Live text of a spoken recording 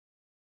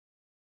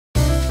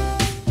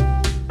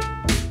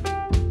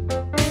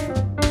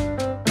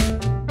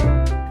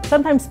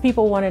Sometimes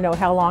people want to know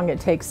how long it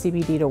takes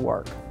CBD to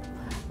work.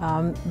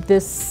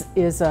 This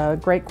is a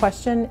great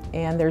question,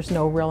 and there's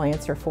no real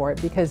answer for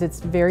it because it's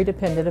very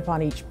dependent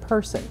upon each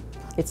person.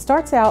 It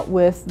starts out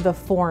with the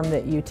form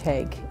that you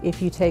take.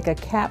 If you take a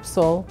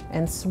capsule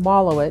and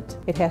swallow it,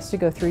 it has to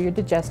go through your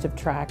digestive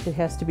tract. It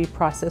has to be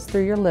processed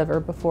through your liver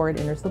before it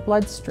enters the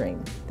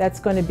bloodstream. That's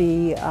going to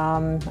be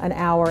an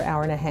hour,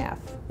 hour and a half.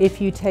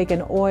 If you take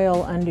an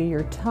oil under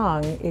your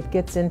tongue, it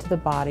gets into the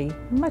body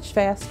much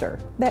faster.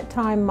 That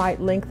time might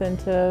lengthen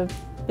to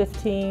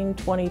 15,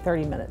 20,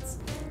 30 minutes.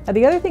 Now,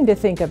 the other thing to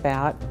think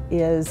about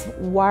is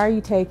why are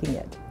you taking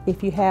it?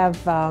 If you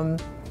have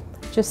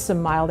just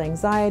some mild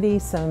anxiety,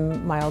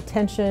 some mild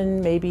tension,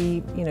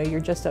 maybe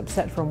you're just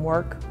upset from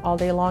work all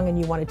day long and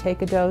you want to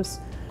take a dose,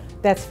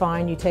 that's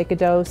fine. You take a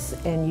dose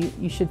and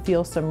you should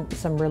feel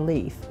some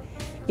relief.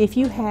 If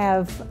you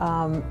have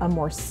a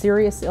more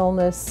serious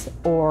illness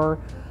or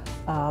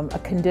a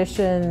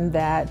condition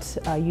that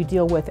you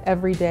deal with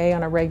every day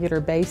on a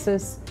regular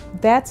basis,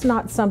 that's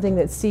not something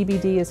that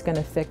CBD is going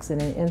to fix in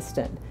an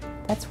instant.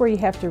 That's where you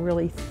have to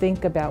really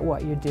think about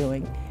what you're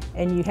doing.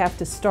 And you have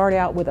to start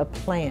out with a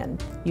plan.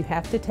 You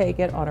have to take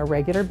it on a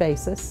regular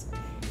basis.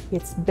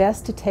 It's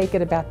best to take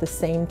it about the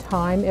same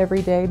time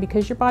every day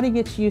because your body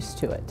gets used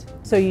to it.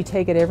 So you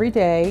take it every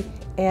day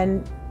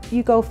and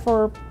you go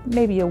for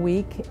maybe a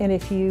week, and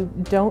if you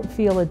don't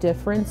feel a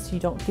difference, you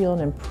don't feel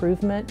an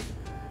improvement,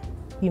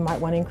 you might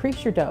want to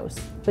increase your dose.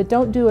 But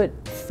don't do it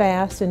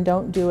fast and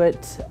don't do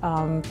it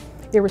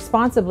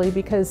irresponsibly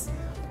because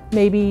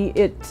maybe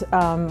it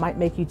might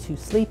make you too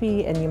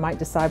sleepy and you might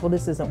decide, well,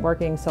 this isn't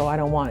working, so I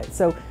don't want it.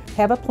 So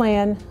have a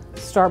plan,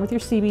 start with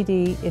your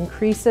CBD,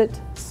 increase it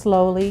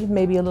slowly,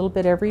 maybe a little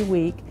bit every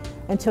week,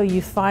 until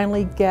you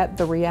finally get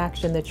the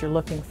reaction that you're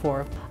looking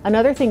for.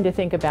 Another thing to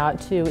think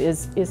about too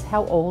is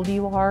how old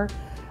you are.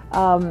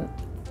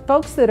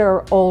 Folks that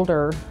are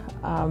older,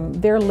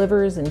 their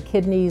livers and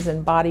kidneys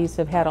and bodies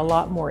have had a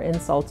lot more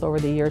insults over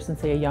the years than,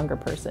 say, a younger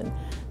person.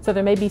 So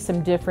there may be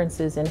some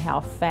differences in how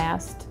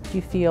fast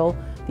you feel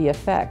the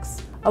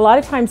effects. A lot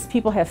of times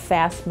people have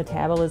fast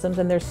metabolisms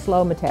and they're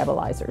slow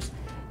metabolizers.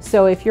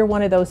 So if you're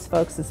one of those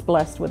folks that's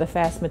blessed with a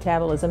fast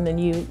metabolism, then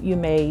you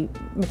may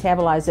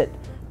metabolize it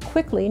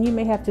quickly and you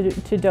may have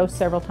to dose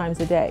several times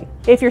a day.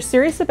 If you're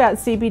serious about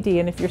CBD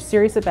and if you're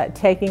serious about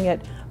taking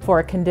it for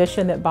a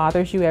condition that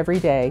bothers you every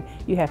day,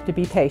 you have to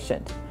be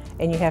patient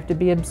and you have to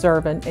be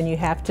observant and you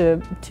have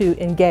to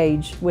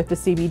engage with the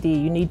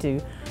CBD. You need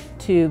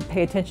to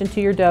pay attention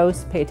to your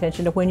dose, pay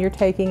attention to when you're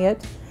taking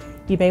it.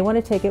 You may want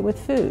to take it with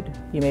food.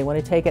 You may want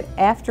to take it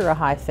after a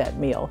high-fat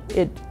meal.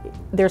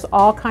 There's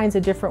all kinds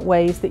of different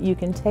ways that you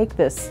can take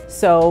this.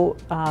 So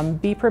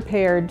be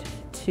prepared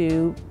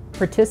to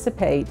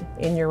participate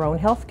in your own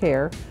health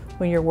care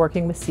when you're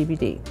working with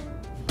CBD.